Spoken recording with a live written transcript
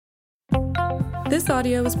This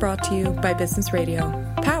audio is brought to you by Business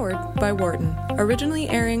Radio, powered by Wharton, originally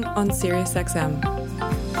airing on SiriusXM.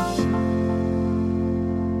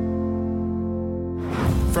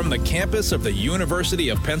 From the campus of the University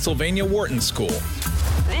of Pennsylvania Wharton School.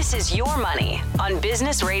 This is Your Money on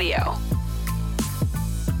Business Radio.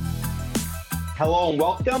 Hello and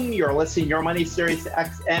welcome. You're listening to Your Money, Series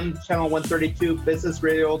XM, Channel 132, Business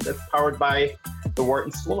Radio that's powered by the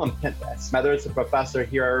Wharton School. I'm Kent Smethers, a professor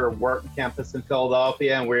here at Wharton campus in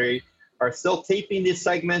Philadelphia, and we are still taping these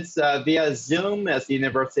segments via Zoom as the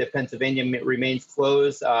University of Pennsylvania remains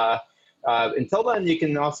closed. Until then, you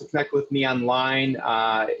can also connect with me online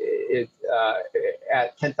at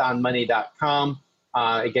kentonmoney.com.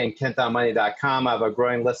 Again, kentonmoney.com. I have a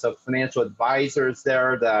growing list of financial advisors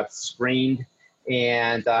there that I've screened.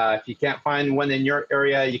 And if you can't find one in your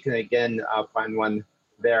area, you can, again, find one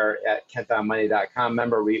there at kentonmoney.com.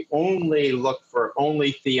 Remember, we only look for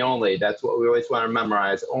only fee only. That's what we always want to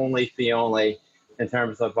memorize, only fee only in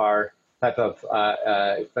terms of our type of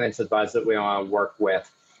financial advisor that we want to work with.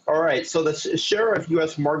 All right, so the share of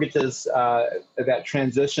U.S. mortgages that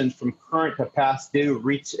transitioned from current to past due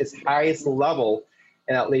reached its highest level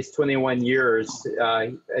in at least 21 years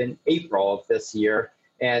in April of this year,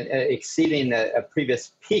 and exceeding a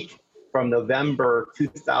previous peak from November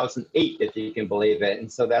 2008, if you can believe it.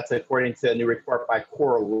 And so that's according to a new report by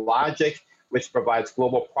CoreLogic, which provides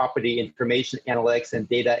global property information analytics and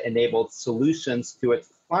data-enabled solutions to its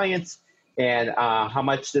clients. And how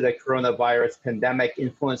much did the coronavirus pandemic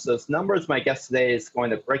influence those numbers? My guest today is going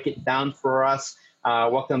to break it down for us.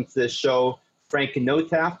 Welcome to the show, Frank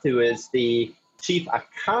Nothaft, who is the chief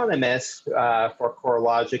economist for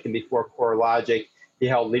CoreLogic, and before CoreLogic, he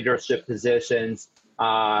held leadership positions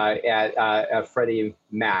at Freddie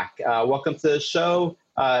Mac. Welcome to the show,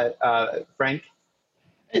 Frank.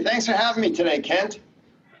 Hey, thanks for having me today, Kent.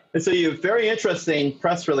 And so you have a very interesting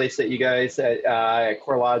press release that you guys at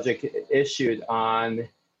CoreLogic issued on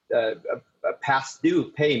past due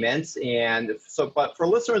payments. And so, but for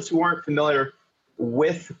listeners who aren't familiar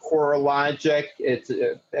with CoreLogic, it's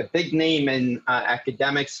a big name in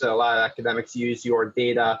academics. So a lot of academics use your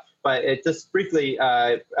data, but it just briefly,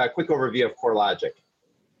 a quick overview of CoreLogic.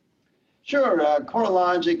 Sure.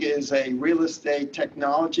 CoreLogic is a real estate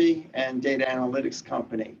technology and data analytics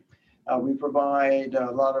company. We provide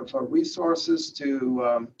a lot of resources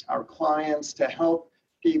to our clients to help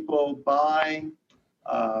people buy,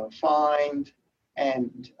 find,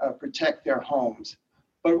 and protect their homes.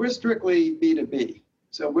 But we're strictly B2B.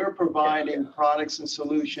 So we're providing products and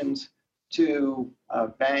solutions to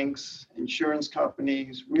banks, insurance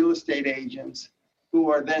companies, real estate agents,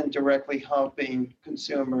 who are then directly helping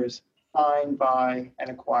consumers find, buy, and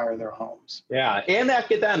acquire their homes. Yeah, and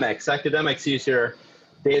academics. Academics use your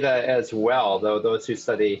data as well, though, those who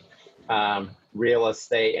study real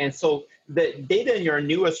estate. And so the data in your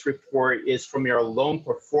newest report is from your Loan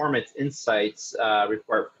Performance Insights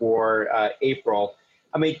report for April.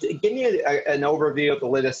 I mean, give me an overview of the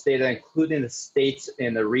latest data, including the states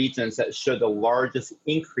and the regions that show the largest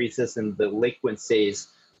increases in delinquencies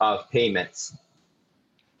of payments.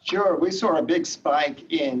 Sure. We saw a big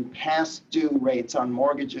spike in past due rates on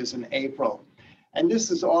mortgages in April. And this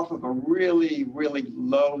is off of a really, really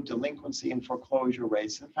low delinquency and foreclosure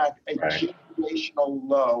rates. In fact, a generational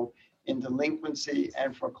low in delinquency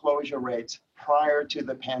and foreclosure rates prior to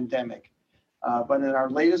the pandemic. But in our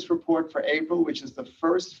latest report for April, which is the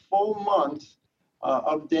first full month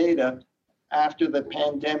of data after the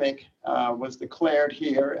pandemic was declared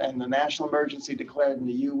here and the national emergency declared in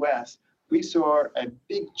the U.S., we saw a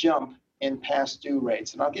big jump in past due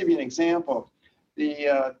rates. And I'll give you an example.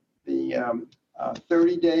 The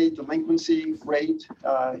 30-day delinquency rate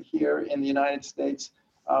here in the United States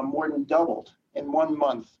more than doubled in 1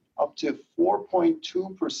 month, up to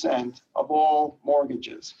 4.2% of all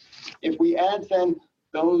mortgages. If we add then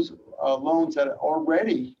those loans that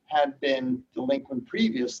already had been delinquent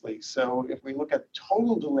previously, so if we look at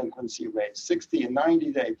total delinquency rates, 60 and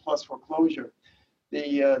 90-day plus foreclosure,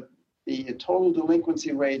 the total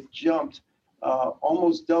delinquency rate jumped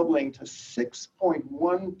almost doubling to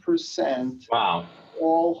 6.1%. Wow.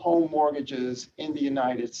 All home mortgages in the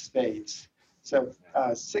United States. So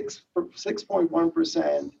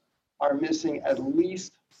 6.1% are missing at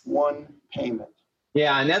least one payment.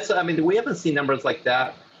 Yeah, and that's, I mean, we haven't seen numbers like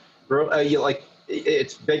that. Like,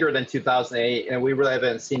 it's bigger than 2008, and we really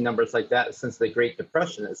haven't seen numbers like that since the Great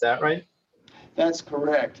Depression. Is that right? That's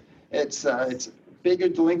correct. It's bigger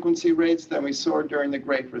delinquency rates than we saw during the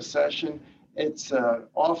Great Recession. It's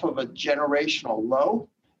off of a generational low,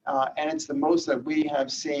 and it's the most that we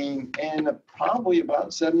have seen in probably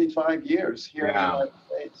about 75 years here in the United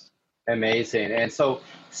States. Amazing. And so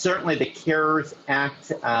certainly the CARES Act,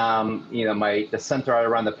 the center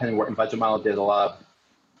around the Penn Wharton budget model did a lot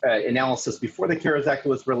of analysis before the CARES Act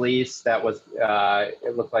was released. That was,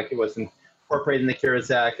 it looked like it was incorporated in the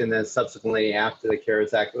CARES Act, and then subsequently after the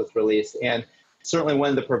CARES Act was released. And certainly one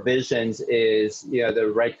of the provisions is,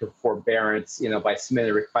 the right to forbearance, by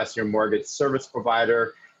submitting a request to your mortgage service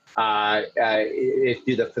provider if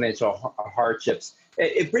due to financial hardships.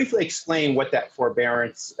 Briefly explain what that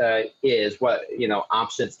forbearance is, what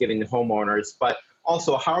options giving the homeowners, but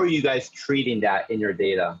also how are you guys treating that in your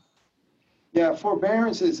data? Yeah,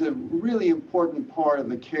 forbearance is a really important part of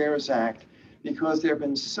the CARES Act because there have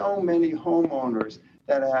been so many homeowners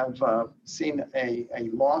that have seen a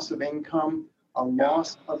loss of income, a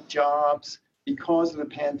loss of jobs because of the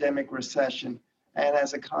pandemic recession, and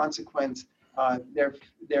as a consequence,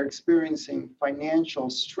 they're experiencing financial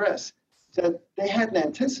stress that they hadn't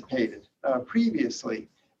anticipated previously.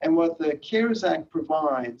 And what the CARES Act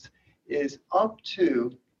provides is up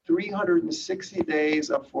to 360 days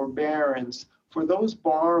of forbearance for those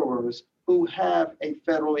borrowers who have a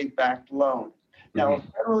federally backed loan. Now, a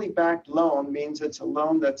federally backed loan means it's a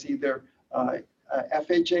loan that's either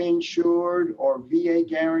FHA insured or VA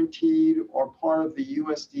guaranteed or part of the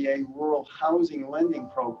USDA Rural Housing Lending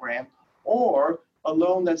Program, or a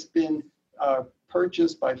loan that's been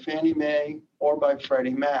purchased by Fannie Mae or by Freddie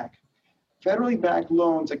Mac. Federally backed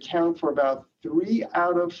loans account for about 3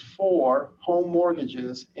 out of 4 home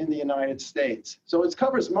mortgages in the United States. So it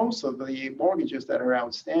covers most of the mortgages that are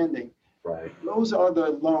outstanding. Right. Those are the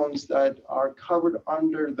loans that are covered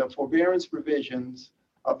under the forbearance provisions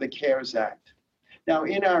of the CARES Act. Now,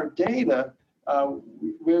 in our data,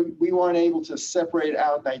 we weren't able to separate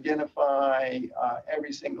out and identify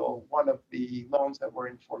every single one of the loans that were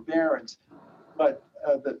in forbearance. But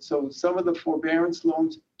so some of the forbearance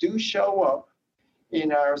loans do show up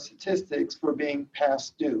in our statistics for being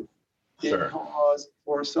past due. Sure. Because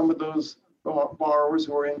for some of those borrowers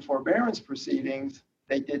who are in forbearance proceedings,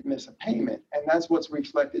 they did miss a payment, and that's what's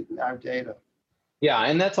reflected in our data. Yeah,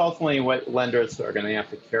 and that's ultimately what lenders are going to have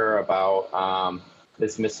to care about,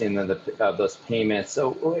 is missing those payments.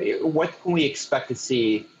 So what can we expect to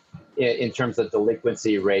see in terms of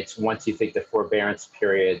delinquency rates once you think the forbearance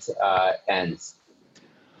period ends?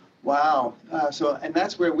 Wow. And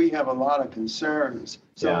that's where we have a lot of concerns.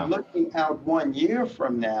 So looking out 1 year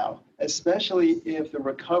from now, especially if the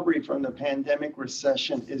recovery from the pandemic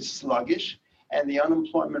recession is sluggish and the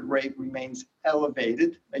unemployment rate remains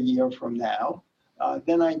elevated a year from now,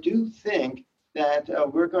 then I do think that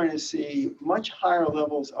we're going to see much higher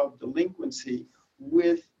levels of delinquency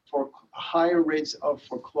for higher rates of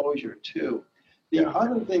foreclosure too. The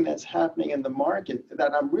other thing that's happening in the market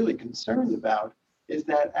that I'm really concerned about is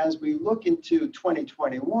that as we look into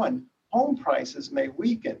 2021, home prices may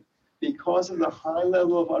weaken because of the high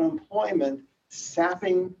level of unemployment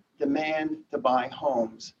sapping demand to buy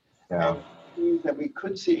homes. Yeah. And it means that we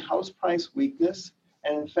could see house price weakness.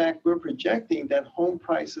 And in fact, we're projecting that home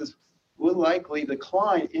prices will likely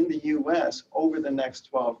decline in the U.S. over the next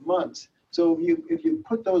 12 months. So if you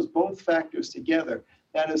put those both factors together,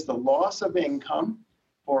 that is the loss of income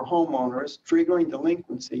for homeowners triggering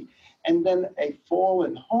delinquency, and then a fall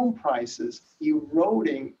in home prices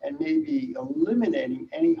eroding and maybe eliminating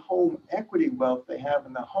any home equity wealth they have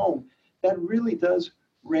in the home, that really does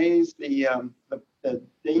raise the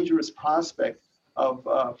dangerous prospect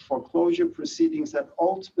of foreclosure proceedings that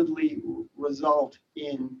ultimately result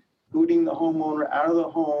in booting the homeowner out of the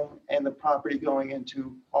home and the property going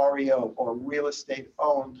into REO, or real estate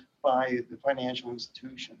owned by the financial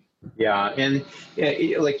institution. Yeah, and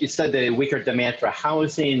like you said, the weaker demand for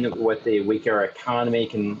housing with the weaker economy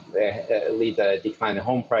can lead to a decline in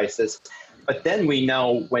home prices. But then we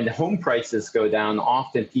know when home prices go down,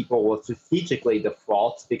 often people will strategically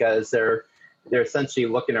default because they're essentially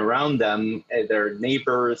looking around them, their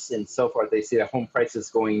neighbors and so forth. They see the home prices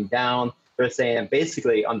going down. They're saying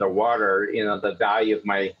basically underwater, the value of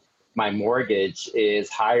my mortgage is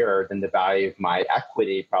higher than the value of my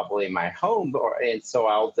equity, probably in my home, and so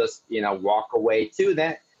I'll just walk away too.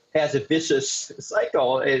 That has a vicious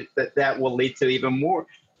cycle that will lead to even more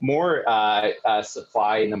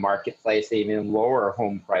supply in the marketplace, even lower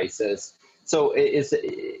home prices. So is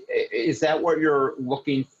that what you're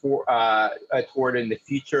looking for toward in the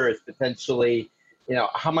future? Is potentially,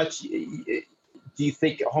 how much do you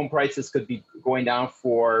think home prices could be going down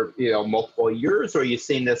for multiple years, or are you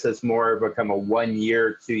seeing this as more of a 1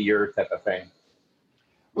 year, 2 year type of thing?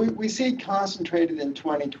 We see it concentrated in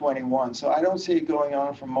 2021, so I don't see it going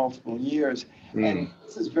on for multiple years. And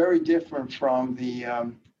this is very different from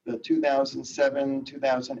the the 2007,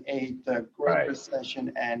 2008 Great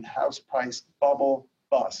Recession and house price bubble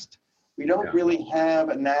bust. We don't really have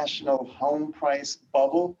a national home price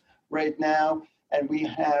bubble right now, and we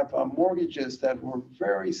have mortgages that were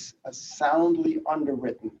very soundly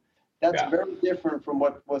underwritten. That's very different from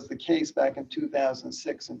what was the case back in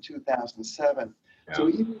 2006 and 2007. So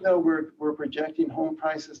even though we're projecting home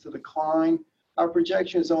prices to decline, our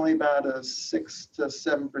projection is only about a 6 to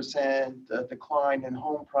 7% decline in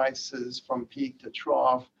home prices from peak to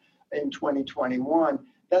trough in 2021.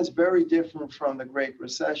 That's very different from the Great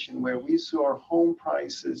Recession, where we saw home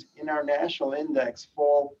prices in our national index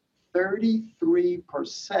fall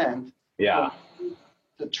 33% from peak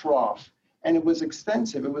to trough. And it was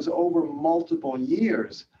extensive. It was over multiple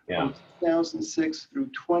years, from 2006 through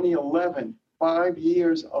 2011, 5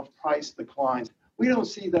 years of price declines. We don't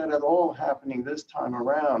see that at all happening this time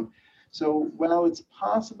around. So while it's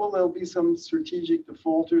possible there'll be some strategic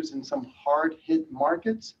defaulters in some hard-hit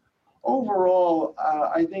markets, overall,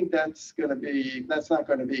 I think that's not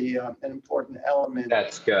going to be an important element.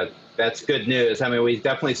 That's good. That's good news. I mean, we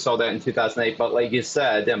definitely saw that in 2008, but like you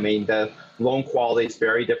said, I mean, the loan quality is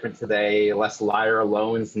very different today, less liar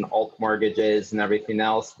loans and alt mortgages and everything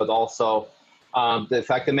else, but also the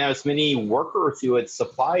fact that there's many workers who would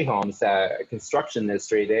supply homes, construction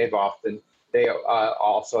industry, they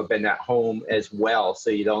also have been at home as well. So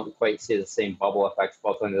you don't quite see the same bubble effects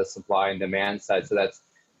both on the supply and demand side. So that's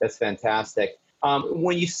fantastic.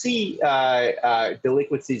 When you see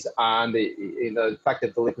delinquencies on the fact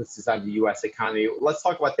that delinquencies on the U.S. economy, let's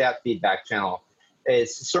talk about that feedback channel.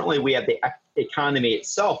 Is certainly we have the economy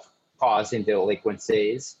itself causing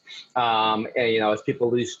delinquencies, and as people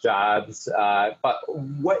lose jobs. But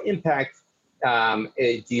what impact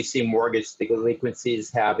do you see mortgage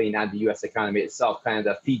delinquencies having on the U.S. economy itself? Kind of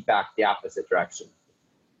the feedback the opposite direction.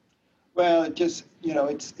 Well, it just,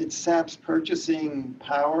 it saps purchasing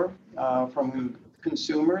power from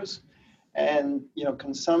consumers, and,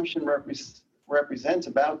 consumption represents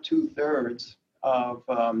about 2/3 of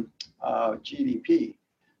GDP.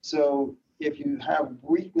 So if you have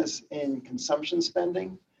weakness in consumption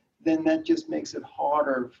spending, then that just makes it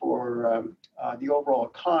harder for the overall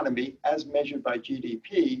economy, as measured by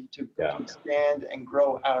GDP, to expand and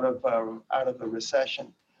grow out of the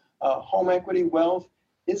recession. Home equity wealth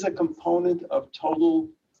is a component of total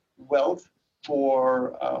wealth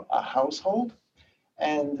for a household.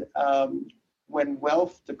 And when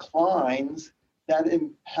wealth declines, that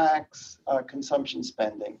impacts consumption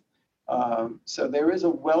spending. So there is a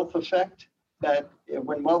wealth effect that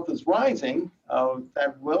when wealth is rising,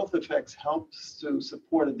 that wealth effect helps to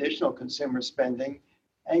support additional consumer spending.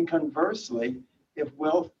 And conversely, if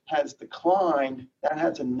wealth has declined, that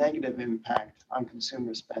has a negative impact on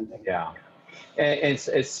consumer spending. Yeah. And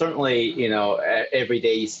it's certainly, every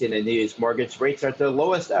day you see in the news, mortgage rates are at the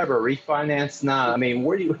lowest ever, refinance now. I mean,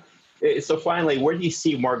 where do you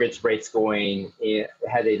see mortgage rates going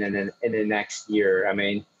heading in the next year? I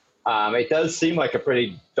mean, it does seem like a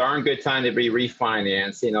pretty darn good time to be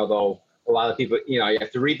refinanced, though a lot of people, you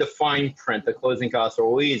have to read the fine print. The closing costs are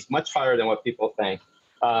always much higher than what people think.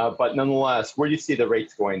 But nonetheless, where do you see the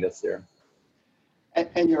rates going this year?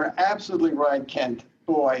 And you're absolutely right, Kent.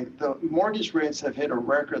 Boy, the mortgage rates have hit a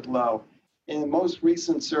record low. In the most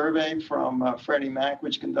recent survey from Freddie Mac,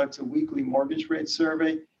 which conducts a weekly mortgage rate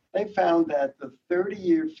survey, they found that the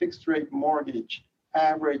 30-year fixed rate mortgage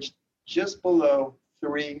averaged just below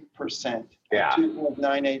 3%. Yeah.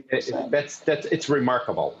 2.98%. It's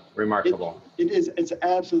remarkable. It is. It's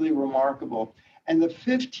absolutely remarkable. And the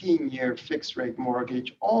 15-year fixed rate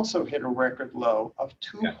mortgage also hit a record low of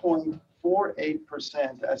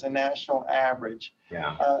 2.48% as a national average.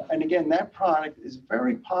 Yeah. And again, that product is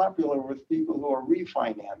very popular with people who are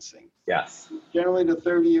refinancing. Yes. Generally, the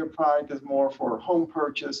 30-year product is more for home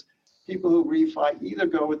purchase. People who refi either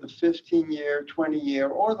go with the 15-year, 20-year,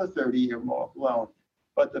 or the 30-year loan.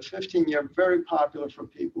 But the 15-year, very popular for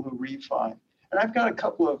people who refi. And I've got a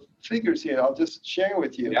couple of figures here I'll just share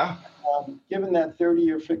with you. Yeah. Given that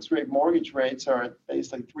 30-year fixed rate mortgage rates are at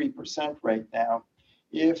basically 3% right now,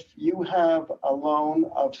 if you have a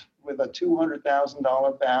loan with a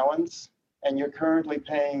 $200,000 balance and you're currently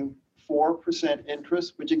paying 4%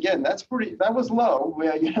 interest, which again, that was low.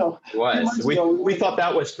 Where, it was. We thought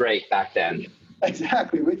that was great back then.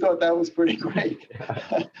 Exactly. We thought that was pretty great.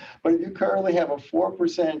 But if you currently have a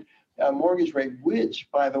 4% mortgage rate, which,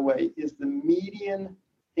 by the way, is the median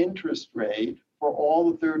interest rate for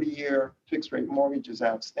all the 30-year fixed rate mortgages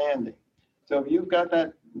outstanding. So if you've got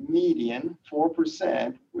that median,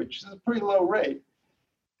 4%, which is a pretty low rate,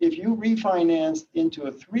 if you refinance into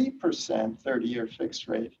a 3% 30-year fixed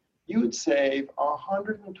rate, you would save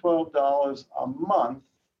 $112 a month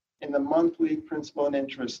in the monthly principal and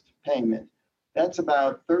interest payment. That's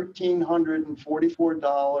about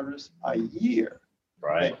 $1,344 a year.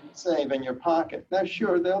 Right. That you save in your pocket. Now,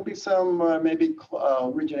 sure, there'll be some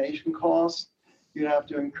origination costs you have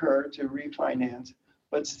to incur to refinance,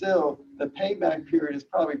 but still, the payback period is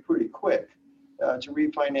probably pretty quick to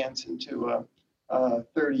refinance into a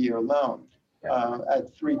 30-year loan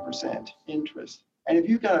at 3% interest. And if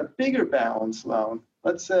you've got a bigger balance loan,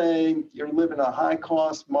 let's say you're living in a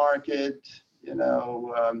high-cost market, and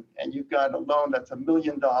you've got a loan that's $1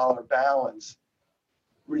 million balance,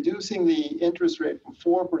 reducing the interest rate from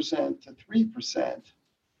 4% to 3%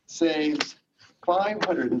 saves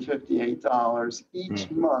 $558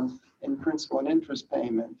 each month in principal and interest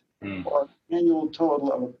payment, or an annual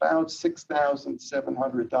total of about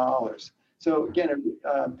 $6,700. So again,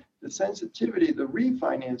 the sensitivity, the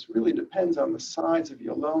refinance really depends on the size of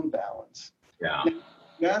your loan balance. Yeah. Now,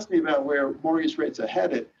 you asked me about where mortgage rates are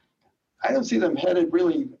headed. I don't see them headed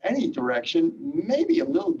really any direction, maybe a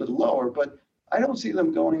little bit lower, but I don't see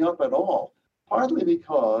them going up at all, partly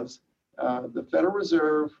because the Federal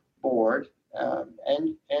Reserve Board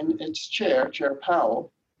and its chair, Chair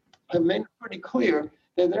Powell, have made it pretty clear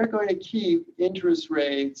that they're going to keep interest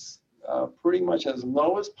rates pretty much as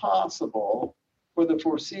low as possible for the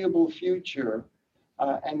foreseeable future.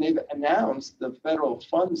 And they've announced the federal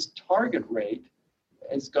funds target rate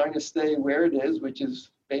is going to stay where it is, which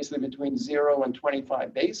is basically between 0 and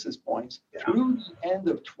 25 basis points through the end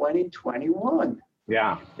of 2021.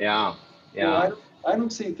 Yeah. So I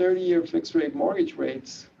don't see 30-year fixed rate mortgage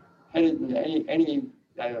rates headed in any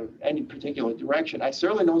particular direction. I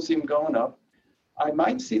certainly don't see them going up. I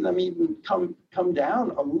might see them even come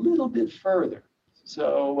down a little bit further.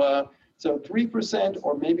 So 3%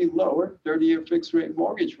 or maybe lower 30-year fixed rate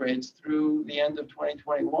mortgage rates through the end of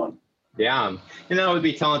 2021. Yeah. We'd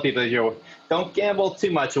be telling people, don't gamble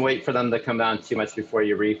too much and wait for them to come down too much before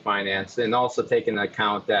you refinance. And also take into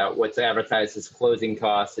account that what's advertised as closing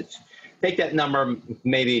costs, take that number,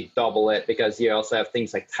 maybe double it, because you also have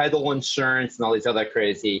things like title insurance and all these other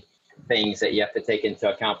crazy things that you have to take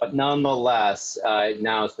into account. But nonetheless,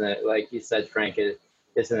 now it's like you said, Frank,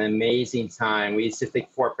 it's an amazing time. We used to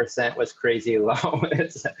think 4% was crazy low.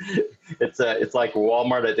 It's like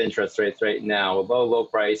Walmart at interest rates right now, low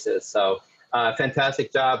prices. So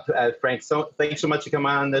fantastic job, Frank. So thanks so much for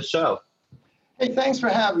coming on this show. Hey, thanks for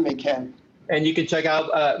having me, Ken. And you can check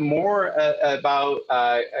out more about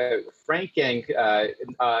Frank and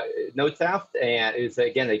Nothaft, and is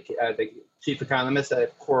again the chief economist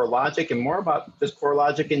at CoreLogic, and more about just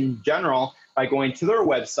CoreLogic in general by going to their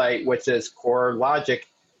website, which is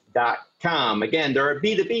CoreLogic.com. Again, they're a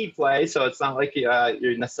B2B play, so it's not like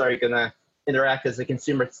you're necessarily going to interact as a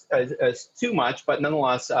consumer as too much, but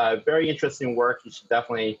nonetheless, very interesting work. You should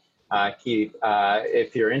definitely keep,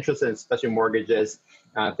 if you're interested in especially mortgages,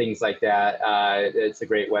 things like that. It's a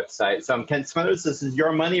great website. So I'm Ken Smithers. This is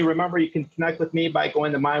Your Money. Remember, you can connect with me by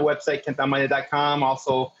going to my website, KentOnMoney.com.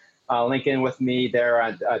 Also, link in with me there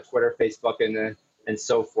on Twitter, Facebook, and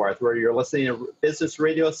so forth, where you're listening to Business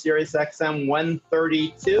Radio Sirius XM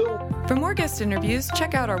 132. For more guest interviews,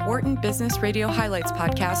 check out our Wharton Business Radio Highlights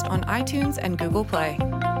podcast on iTunes and Google Play.